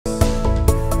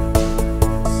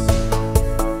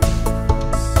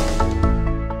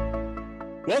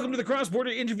Welcome to the Cross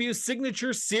Border Interview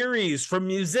Signature Series. From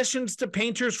musicians to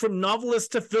painters, from novelists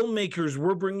to filmmakers,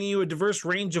 we're bringing you a diverse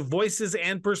range of voices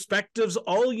and perspectives,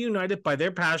 all united by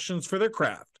their passions for their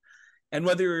craft. And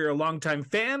whether you're a longtime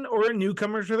fan or a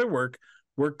newcomer to their work,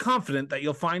 we're confident that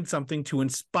you'll find something to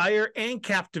inspire and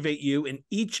captivate you in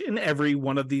each and every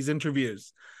one of these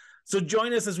interviews. So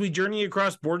join us as we journey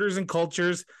across borders and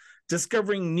cultures,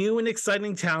 discovering new and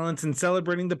exciting talents and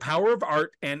celebrating the power of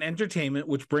art and entertainment,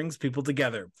 which brings people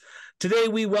together. Today,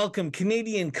 we welcome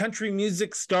Canadian country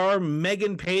music star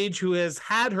Megan Paige, who has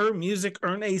had her music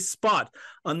earn a spot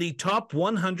on the top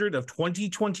 100 of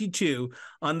 2022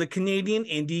 on the Canadian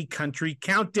Indie Country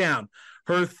Countdown.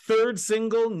 Her third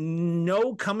single,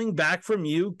 No Coming Back From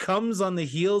You, comes on the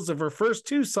heels of her first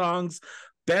two songs,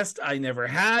 Best I Never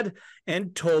Had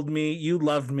and Told Me You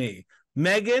Loved Me.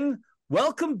 Megan,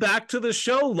 welcome back to the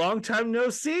show. Long time no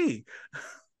see.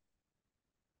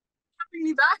 Having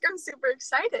me back. I'm super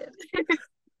excited.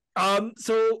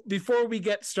 So before we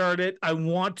get started, I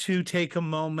want to take a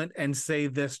moment and say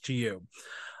this to you.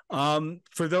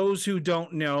 For those who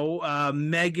don't know,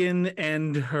 Megan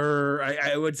and her,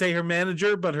 I would say her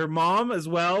manager, but her mom as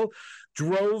well,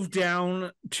 drove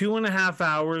down 2.5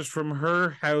 hours from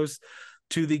her house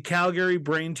to the Calgary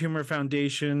Brain Tumor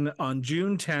Foundation on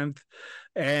June 10th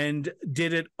and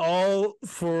did it all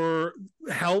for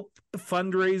help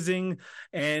fundraising.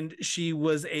 And she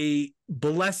was a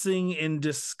blessing in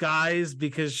disguise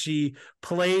because she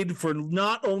played for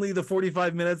not only the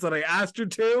 45 minutes that I asked her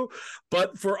to,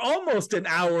 but for almost an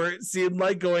hour. It seemed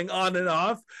like going on and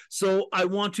off. So I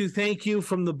want to thank you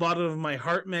from the bottom of my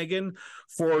heart, Megan,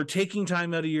 for taking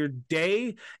time out of your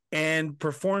day and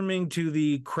performing to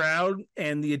the crowd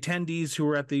and the attendees who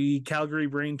were at the Calgary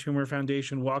Brain Tumor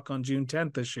Foundation walk on June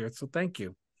 10th this year. So thank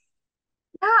you.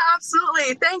 Yeah,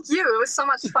 absolutely. Thank you. It was so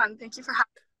much fun. Thank you for having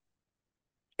me.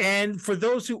 And for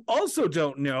those who also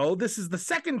don't know, this is the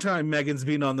second time Megan's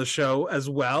been on the show as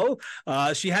well.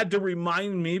 She had to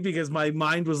remind me because my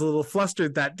mind was a little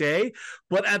flustered that day.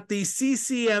 But at the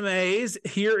CCMAs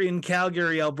here in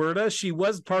Calgary, Alberta, she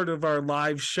was part of our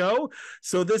live show.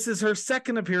 So this is her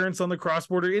second appearance on the Cross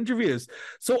Border Interviews.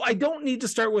 So I don't need to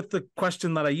start with the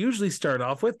question that I usually start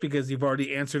off with because you've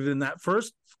already answered it in that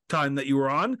first time that you were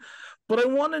on. But I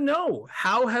want to know,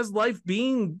 how has life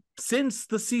been since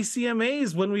the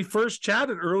CCMAs when we first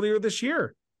chatted earlier this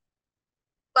year?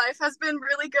 Life has been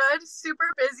really good, super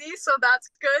busy, so that's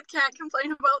good. Can't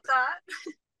complain about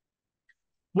that.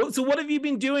 Well, so what have you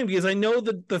been doing? Because I know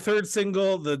that the third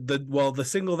single, the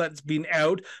single that's been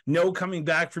out, No Coming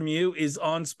Back From You, is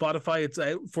on Spotify. It's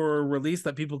out for a release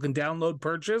that people can download,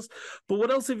 purchase. But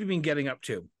what else have you been getting up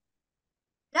to?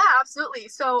 Yeah, absolutely.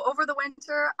 So over the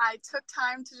winter, I took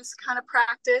time to just kind of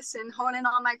practice and hone in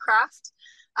on my craft.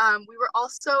 We were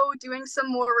also doing some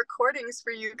more recordings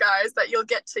for you guys that you'll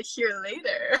get to hear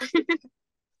later.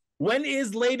 When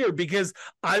is later? Because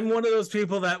I'm one of those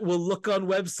people that will look on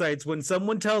websites. When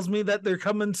someone tells me that they're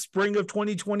coming spring of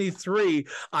 2023,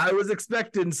 I was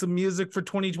expecting some music for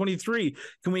 2023.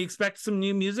 Can we expect some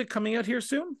new music coming out here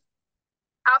soon?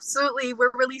 Absolutely. We're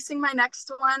releasing my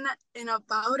next one in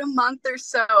about a month or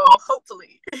so,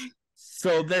 hopefully.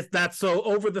 So that's so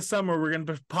over the summer, we're going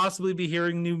to possibly be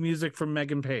hearing new music from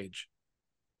Megan Paige.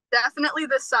 Definitely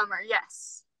this summer,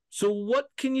 yes. So what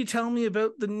can you tell me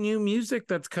about the new music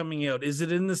that's coming out? Is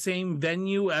it in the same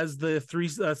venue as the three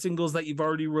singles that you've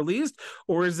already released?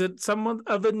 Or is it somewhat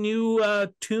of a new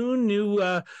tune,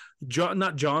 new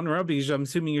not genre, because I'm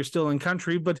assuming you're still in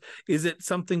country, but is it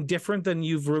something different than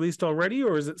you've released already,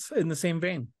 or is it in the same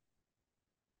vein?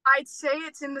 I'd say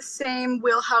it's in the same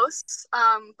wheelhouse,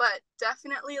 but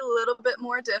definitely a little bit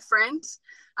more different.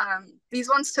 These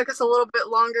ones took us a little bit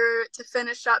longer to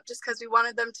finish up just because we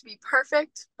wanted them to be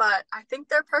perfect, but I think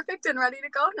they're perfect and ready to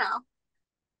go now.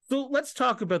 So let's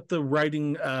talk about the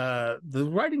writing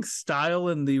style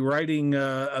and the writing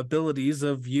abilities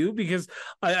of you, because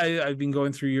I've been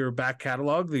going through your back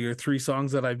catalog, your three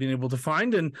songs that I've been able to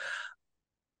find, and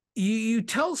you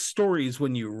tell stories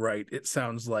when you write, it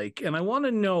sounds like. And I want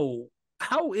to know,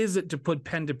 how is it to put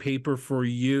pen to paper for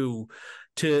you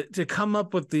to come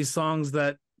up with these songs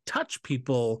that touch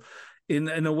people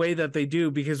in a way that they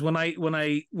do? Because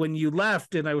when you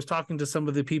left and I was talking to some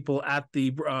of the people at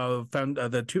the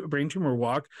brain tumor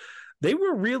walk, they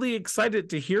were really excited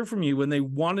to hear from you when they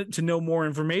wanted to know more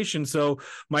information. So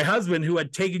my husband, who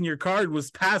had taken your card,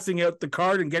 was passing out the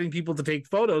card and getting people to take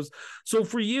photos. So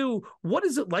for you, what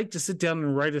is it like to sit down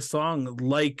and write a song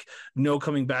like No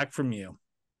Coming Back From You?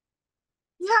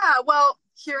 Yeah, well,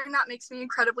 hearing that makes me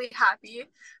incredibly happy.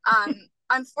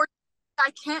 Unfortunately,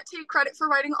 I can't take credit for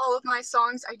writing all of my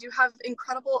songs. I do have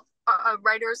incredible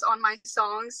writers on my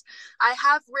songs. I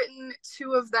have written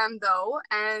two of them though,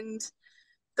 and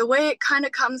the way it kind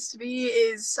of comes to be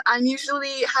is I'm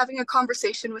usually having a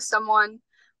conversation with someone,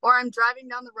 or I'm driving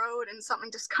down the road and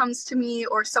something just comes to me,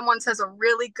 or someone says a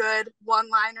really good one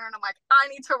liner, and I'm like, I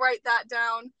need to write that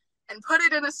down and put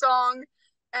it in a song.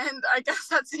 And I guess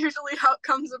that's usually how it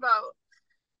comes about.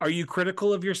 Are you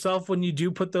critical of yourself when you do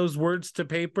put those words to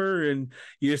paper and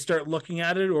you start looking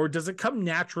at it, or does it come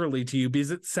naturally to you?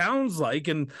 Because it sounds like,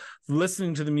 and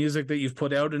listening to the music that you've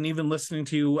put out, and even listening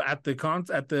to you at the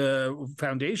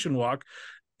foundation walk,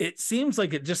 it seems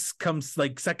like it just comes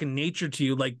like second nature to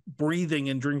you, like breathing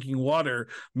and drinking water.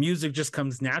 Music just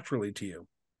comes naturally to you.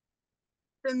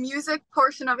 The music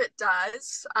portion of it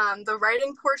does. The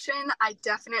writing portion, I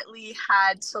definitely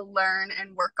had to learn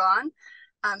and work on.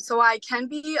 So I can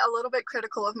be a little bit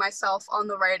critical of myself on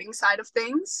the writing side of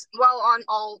things, well, on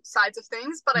all sides of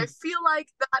things, but I feel like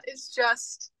that is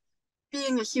just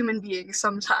being a human being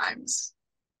sometimes.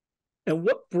 And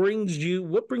what brings you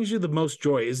the most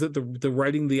joy? Is it the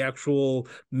writing the actual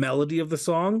melody of the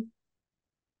song?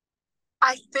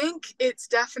 I think it's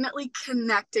definitely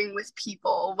connecting with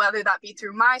people, whether that be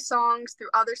through my songs, through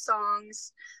other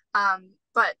songs.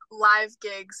 But live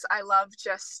gigs, I love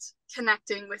just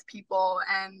connecting with people.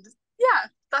 And yeah,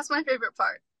 that's my favorite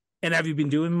part. And have you been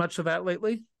doing much of that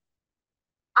lately?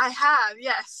 I have,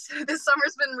 yes. This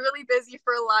summer's been really busy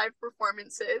for live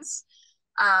performances.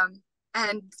 Um,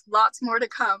 and lots more to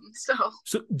come.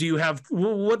 So do you have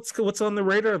what's on the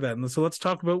radar then? So let's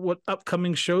talk about what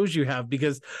upcoming shows you have,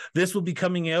 because this will be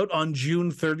coming out on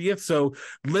June 30th. So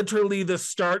literally the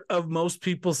start of most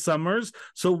people's summers.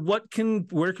 So where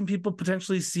can people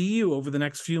potentially see you over the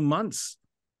next few months?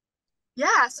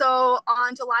 Yeah, so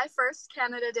on July 1st,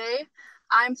 Canada Day,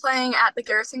 I'm playing at the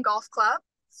Garrison Golf Club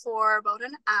for about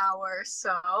an hour or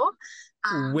so.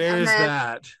 Where And is then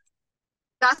that?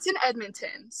 that's in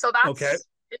Edmonton. So Okay. that's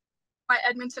my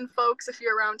Edmonton folks. If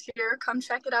you're around here, come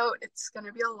check it out. It's going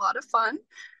to be a lot of fun.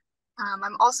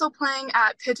 I'm also playing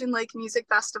at Pigeon Lake Music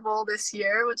Festival this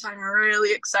year, which I'm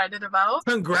really excited about.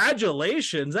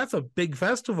 Congratulations. That's a big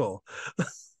festival.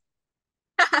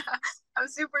 I'm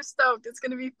super stoked. It's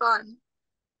going to be fun.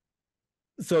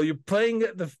 So you're playing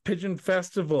at the Pigeon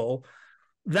Festival.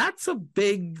 That's a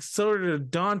big sort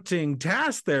of daunting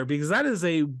task there, because that is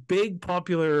a big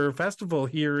popular festival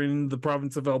here in the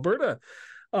province of Alberta.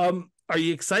 Are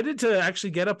you excited to actually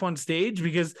get up on stage?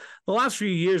 Because the last few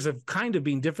years have kind of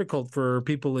been difficult for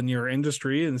people in your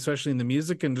industry, and especially in the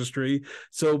music industry.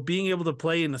 So being able to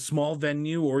play in a small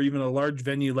venue or even a large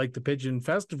venue like the Pigeon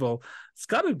Festival, it's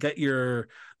got to get your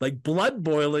like blood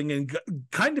boiling and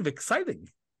kind of exciting.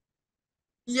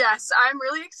 Yes, I'm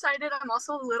really excited. I'm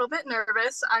also a little bit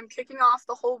nervous. I'm kicking off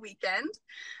the whole weekend.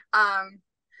 Um,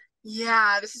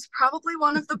 yeah, this is probably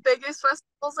one of the biggest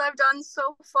festivals I've done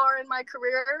so far in my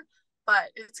career,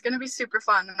 but it's going to be super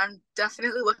fun and I'm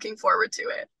definitely looking forward to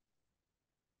it.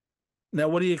 Now,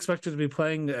 what do you expect to be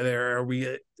playing there?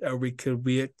 Could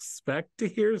we expect to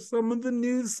hear some of the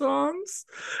new songs?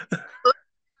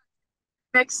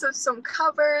 Mix of some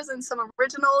covers and some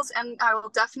originals, and I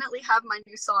will definitely have my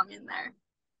new song in there.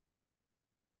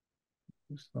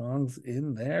 Songs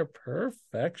in there,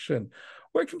 perfection.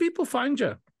 Where can people find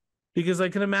you? Because I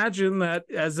can imagine that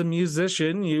as a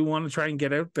musician, you want to try and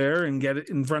get out there and get it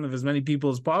in front of as many people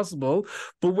as possible.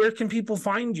 But where can people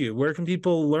find you? Where can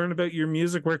people learn about your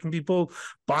music? Where can people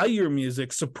buy your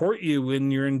music, support you in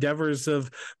your endeavors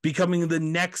of becoming the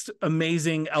next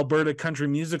amazing Alberta country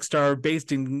music star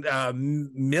based in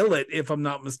Millet, if I'm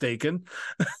not mistaken?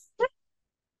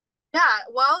 Yeah,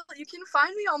 well, you can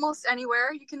find me almost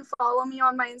anywhere. You can follow me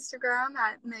on my Instagram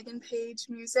at Megan Paige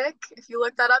Music. If you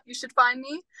look that up, you should find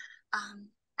me. Um,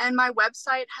 and my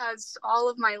website has all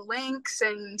of my links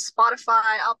and Spotify,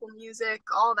 Apple Music,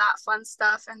 all that fun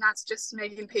stuff. And that's just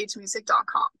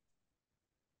meganpagemusic.com.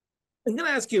 I'm going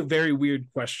to ask you a very weird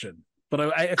question, but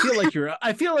I feel like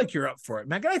you're up for it,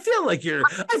 Megan. I feel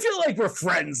like we're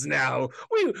friends now.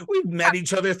 We've met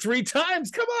each other 3 times.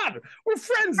 Come on, we're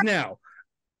friends now.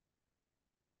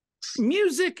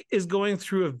 Music is going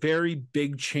through a very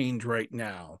big change right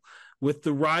now with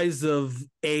the rise of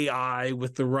AI,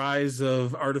 with the rise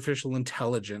of artificial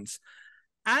intelligence.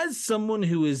 As someone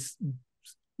who is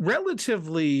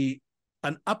relatively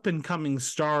an up and coming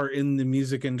star in the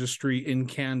music industry in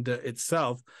Canada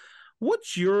itself,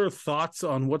 what's your thoughts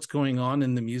on what's going on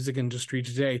in the music industry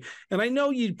today? And I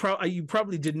know you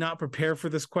probably did not prepare for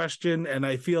this question, and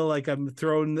I feel like I'm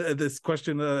throwing this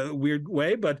question a weird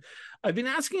way, but I've been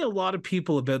asking a lot of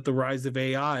people about the rise of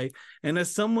AI. And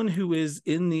as someone who is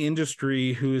in the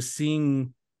industry, who is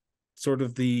seeing sort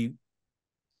of the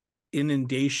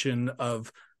inundation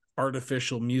of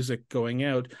artificial music going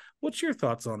out. What's your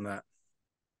thoughts on that?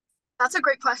 That's a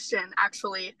great question,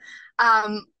 actually.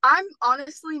 I'm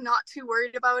honestly not too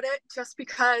worried about it just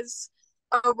because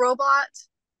a robot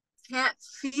can't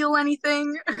feel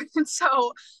anything. And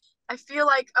so I feel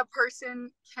like a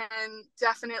person can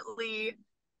definitely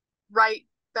write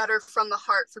better from the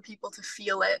heart for people to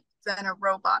feel it than a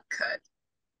robot could.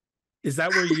 Is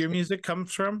that where your music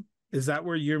comes from? Is that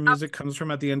where your music comes from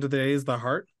at the end of the day, is the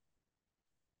heart?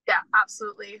 Yeah,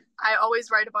 absolutely. I always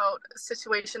write about a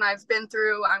situation I've been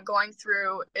through, I'm going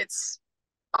through. It's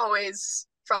always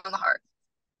from the heart.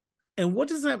 And what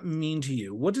does that mean to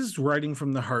you? What does writing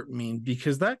from the heart mean?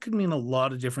 Because that could mean a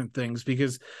lot of different things,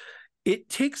 because it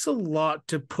takes a lot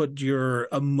to put your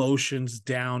emotions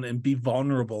down and be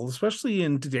vulnerable, especially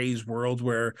in today's world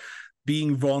where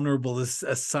being vulnerable is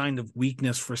a sign of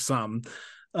weakness for some.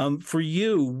 For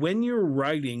you, when you're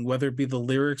writing, whether it be the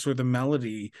lyrics or the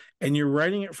melody, and you're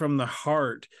writing it from the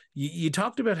heart, you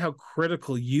talked about how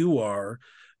critical you are,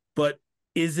 but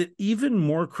is it even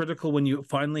more critical when you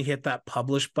finally hit that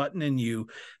publish button and you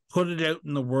put it out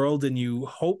in the world and you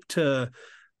hope to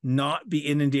not be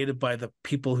inundated by the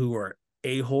people who are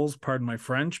a-holes, pardon my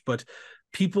French, but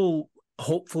people,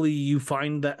 hopefully you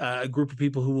find that a group of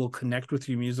people who will connect with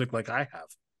your music like I have?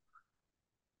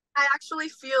 I actually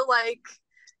feel like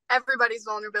everybody's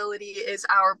vulnerability is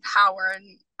our power,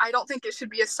 and I don't think it should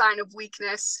be a sign of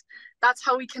weakness. That's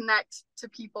how we connect to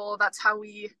people. That's how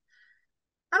we,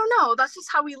 I don't know, that's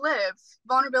just how we live.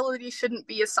 Vulnerability shouldn't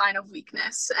be a sign of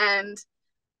weakness. And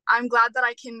I'm glad that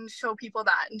I can show people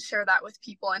that and share that with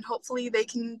people. And hopefully they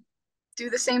can do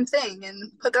the same thing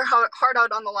and put their heart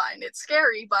out on the line. It's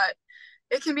scary, but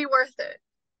it can be worth it.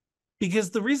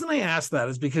 Because the reason I ask that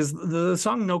is because the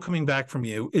song No Coming Back From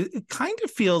You, it kind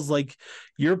of feels like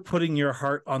you're putting your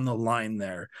heart on the line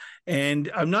there.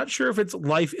 And I'm not sure if it's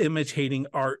life imitating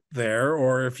art there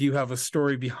or if you have a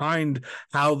story behind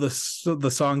how the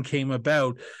song came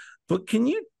about. But can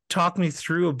you talk me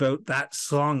through about that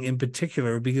song in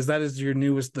particular? Because that is your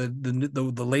newest,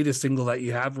 the latest single that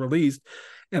you have released.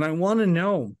 And I want to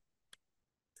know,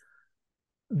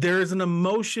 there is an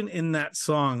emotion in that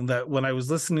song that when I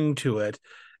was listening to it,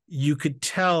 you could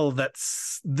tell that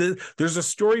there's a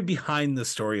story behind the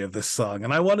story of this song.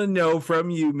 And I want to know from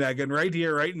you, Megan, right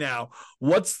here, right now,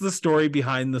 what's the story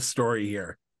behind the story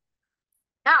here?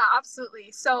 Yeah,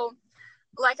 absolutely. So,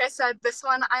 like I said, this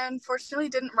one I unfortunately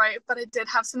didn't write, but I did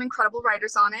have some incredible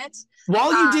writers on it.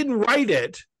 While you Um, didn't write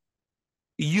it,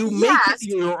 you make it yes,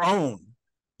 your own.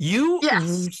 You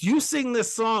yes, you sing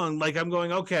this song like I'm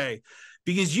going, okay,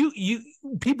 because you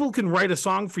people can write a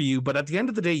song for you, but at the end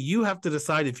of the day, you have to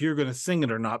decide if you're going to sing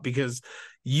it or not, because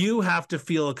you have to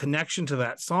feel a connection to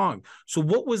that song. So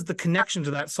what was the connection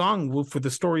to that song for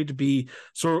the story to be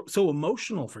so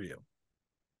emotional for you?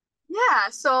 yeah.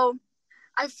 So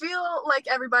I feel like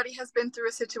everybody has been through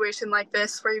a situation like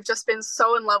this where you've just been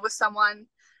so in love with someone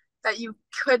that you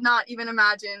could not even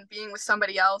imagine being with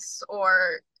somebody else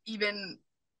or even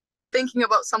thinking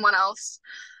about someone else.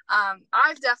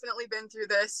 I've definitely been through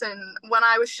this, and when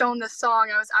I was shown this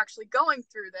song, I was actually going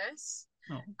through this.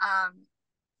 Oh. Um,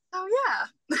 so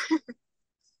yeah,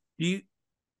 You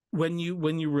when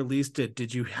you released it,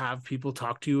 did you have people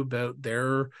talk to you about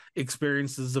their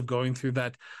experiences of going through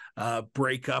that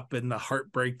breakup and the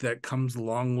heartbreak that comes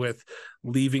along with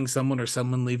leaving someone or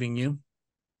someone leaving you?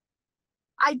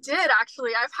 I did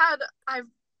actually. I've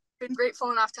been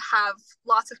grateful enough to have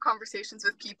lots of conversations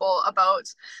with people about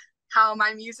how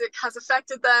my music has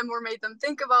affected them or made them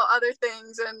think about other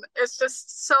things. And it's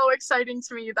just so exciting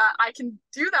to me that I can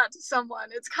do that to someone.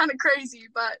 It's kind of crazy,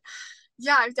 but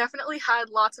yeah, I've definitely had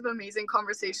lots of amazing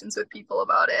conversations with people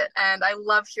about it. And I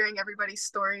love hearing everybody's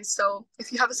stories. So if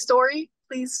you have a story,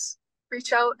 please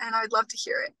reach out and I'd love to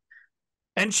hear it.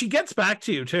 And she gets back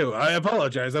to you too. I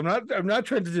apologize. I'm not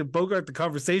trying to bogart the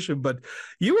conversation, but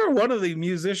you are one of the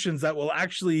musicians that will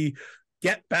actually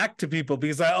get back to people,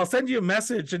 because I'll send you a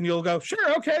message and you'll go,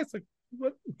 sure, okay. It's like,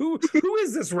 what, who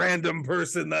is this random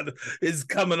person that is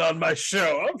coming on my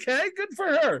show? Okay, good for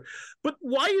her. But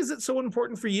why is it so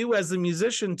important for you as a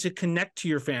musician to connect to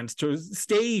your fans, to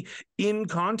stay in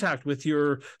contact with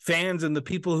your fans and the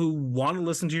people who want to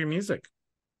listen to your music?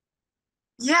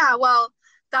 Yeah, well,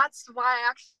 that's why I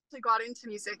actually got into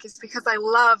music is because I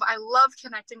love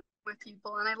connecting with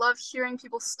people and I love hearing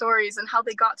people's stories and how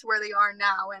they got to where they are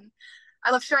now. And I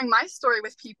love sharing my story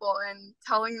with people and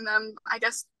telling them, I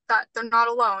guess, that they're not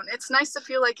alone. It's nice to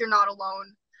feel like you're not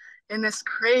alone in this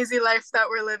crazy life that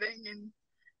we're living. And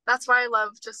that's why I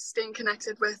love just staying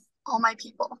connected with all my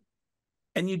people.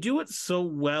 And you do it so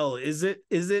well. Is it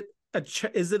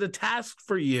is it a task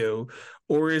for you,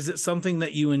 or is it something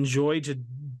that you enjoy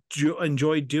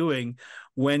doing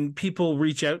when people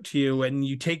reach out to you and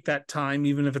you take that time,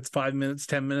 even if it's 5 minutes,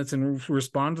 10 minutes, and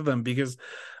respond to them? Because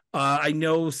I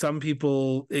know some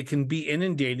people, it can be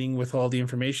inundating with all the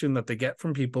information that they get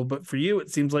from people, but for you,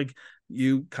 it seems like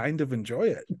you kind of enjoy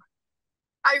it.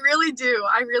 I really do.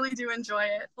 I really do enjoy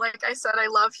it. Like I said, I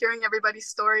love hearing everybody's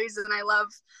stories, and I love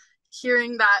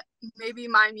hearing that maybe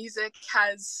my music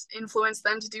has influenced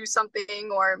them to do something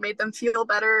or made them feel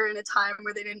better in a time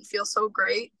where they didn't feel so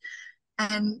great.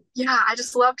 And yeah, I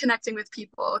just love connecting with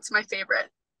people. It's my favorite.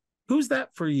 Who's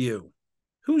that for you?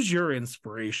 Who's your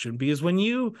inspiration? Because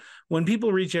when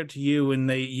people reach out to you and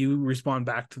you respond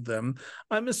back to them,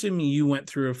 I'm assuming you went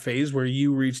through a phase where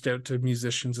you reached out to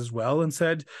musicians as well and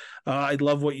said, I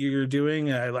love what you're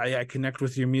doing. I connect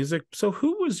with your music. So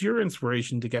who was your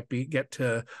inspiration to get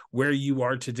to where you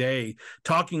are today,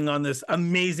 talking on this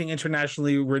amazing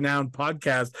internationally renowned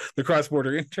podcast, the Cross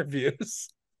Border Interviews?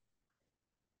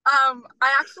 I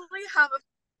actually have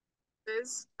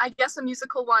I guess a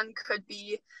musical one could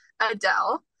be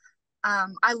Adele.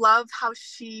 I love how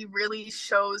she really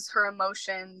shows her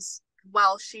emotions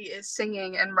while she is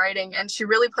singing and writing, and she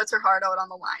really puts her heart out on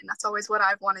the line. That's always what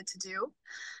I've wanted to do.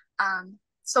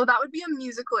 So that would be a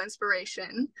musical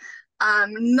inspiration.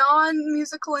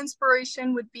 Non-musical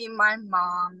inspiration would be my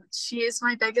mom. She is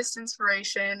my biggest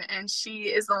inspiration, and she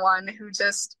is the one who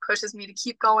just pushes me to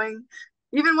keep going,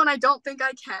 even when I don't think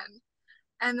I can.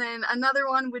 And then another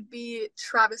one would be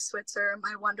Travis Switzer,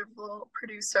 my wonderful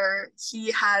producer. He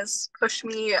has pushed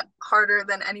me harder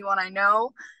than anyone I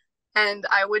know, and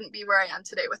I wouldn't be where I am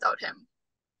today without him.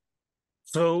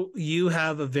 So you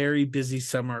have a very busy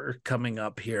summer coming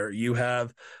up here. You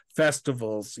have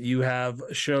festivals, you have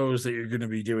shows that you're going to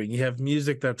be doing, you have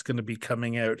music that's going to be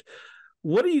coming out.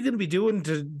 What are you going to be doing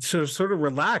to sort of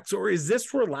relax? Or is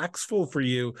this relaxful for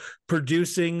you,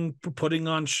 producing, putting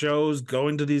on shows,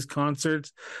 going to these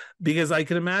concerts? Because I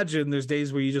can imagine there's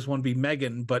days where you just want to be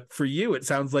Megan, but for you, it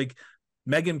sounds like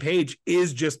Megan Paige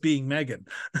is just being Megan.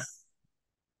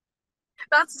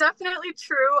 That's definitely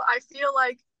true. I feel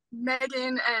like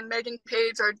Megan and Megan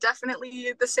Page are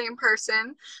definitely the same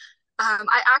person.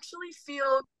 I actually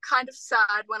feel kind of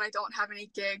sad when I don't have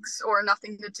any gigs or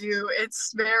nothing to do.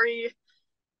 It's very,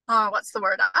 what's the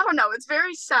word? I don't know. It's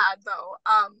very sad though.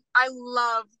 I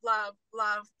love, love,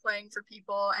 love playing for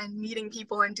people and meeting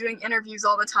people and doing interviews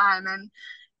all the time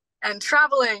and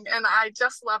traveling, and I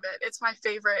just love it. It's my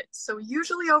favorite. So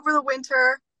usually over the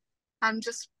winter, I'm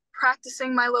just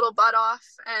practicing my little butt off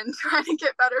and trying to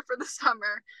get better for the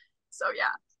summer. So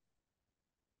yeah.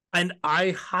 And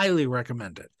I highly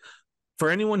recommend it. For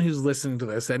anyone who's listening to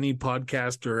this, any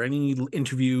podcast or any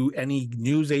interview, any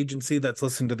news agency that's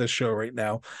listening to this show right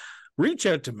now, reach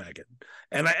out to Megan.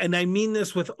 And I mean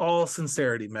this with all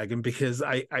sincerity, Megan, because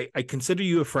I consider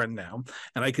you a friend now,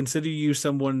 and I consider you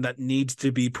someone that needs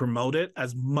to be promoted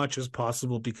as much as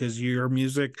possible because your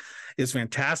music is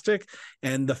fantastic.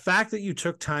 And the fact that you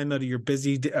took time out of your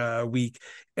busy week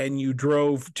and you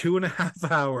drove 2.5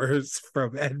 hours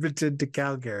from Edmonton to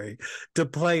Calgary to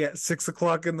play at 6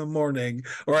 o'clock in the morning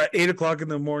or at 8 o'clock in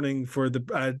the morning for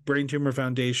the Brain Tumor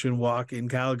Foundation walk in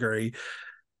Calgary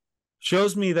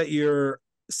shows me that you're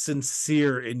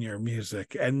sincere in your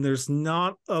music, and there's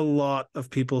not a lot of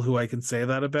people who I can say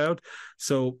that about.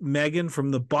 So Megan,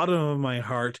 from the bottom of my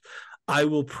heart, I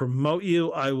will promote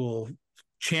you, I will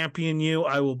champion you,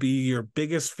 I will be your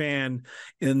biggest fan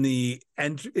in the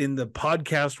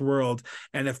podcast world.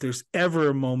 And if there's ever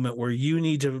a moment where you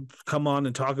need to come on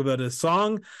and talk about a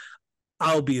song,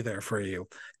 I'll be there for you.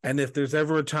 And if there's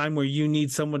ever a time where you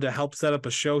need someone to help set up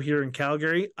a show here in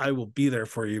Calgary, I will be there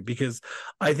for you, because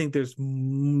I think there's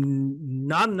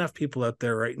not enough people out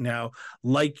there right now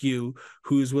like you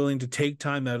who's willing to take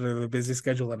time out of their busy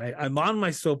schedule. And I'm on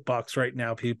my soapbox right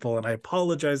now, people, and I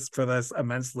apologize for this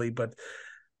immensely, but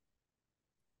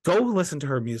go listen to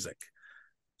her music.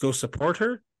 Go support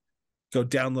her. Go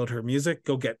download her music.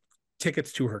 Go get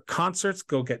tickets to her concerts,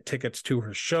 go get tickets to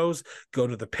her shows, go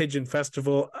to the Pigeon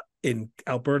Festival in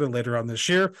Alberta later on this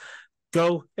year.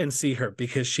 Go and see her,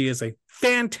 because she is a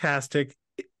fantastic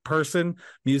person,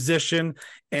 musician,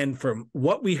 and from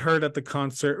what we heard at the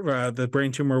concert, the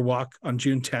Brain Tumor Walk on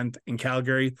June 10th in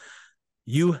Calgary,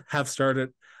 you have started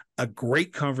a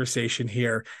great conversation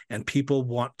here, and people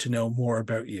want to know more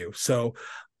about you. So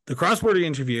the cross-border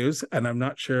interviews, and I'm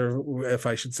not sure if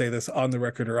I should say this on the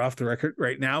record or off the record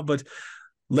right now, but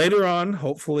later on,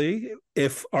 hopefully,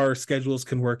 if our schedules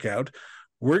can work out,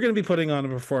 we're going to be putting on a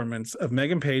performance of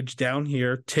Megan Paige down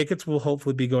here. Tickets will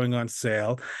hopefully be going on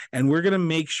sale, and we're going to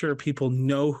make sure people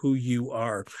know who you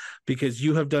are, because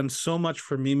you have done so much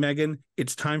for me, Megan.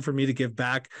 It's time for me to give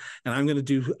back, and I'm going to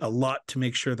do a lot to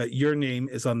make sure that your name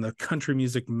is on the country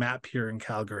music map here in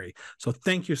Calgary. So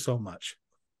thank you so much.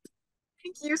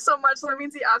 Thank you so much. That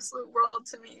means the absolute world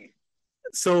to me.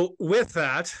 So with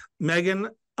that, Megan,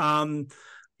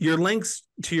 your links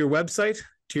to your website,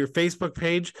 to your Facebook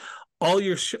page, all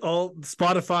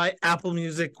Spotify, Apple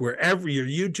Music, wherever, your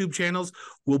YouTube channels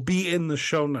will be in the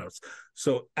show notes.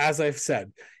 So as I've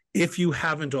said, if you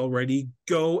haven't already,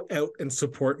 go out and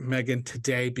support Megan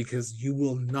today, because you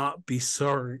will not be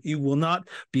sorry. You will not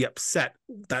be upset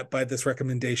by this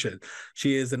recommendation.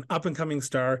 She is an up and coming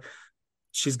star.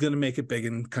 She's going to make it big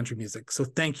in country music. So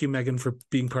thank you, Megan, for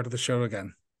being part of the show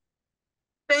again.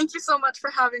 Thank you so much for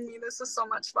having me. This was so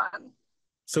much fun.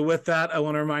 So with that, I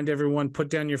want to remind everyone, put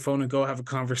down your phone and go have a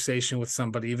conversation with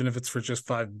somebody, even if it's for just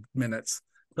 5 minutes.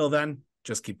 Till then,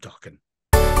 just keep talking.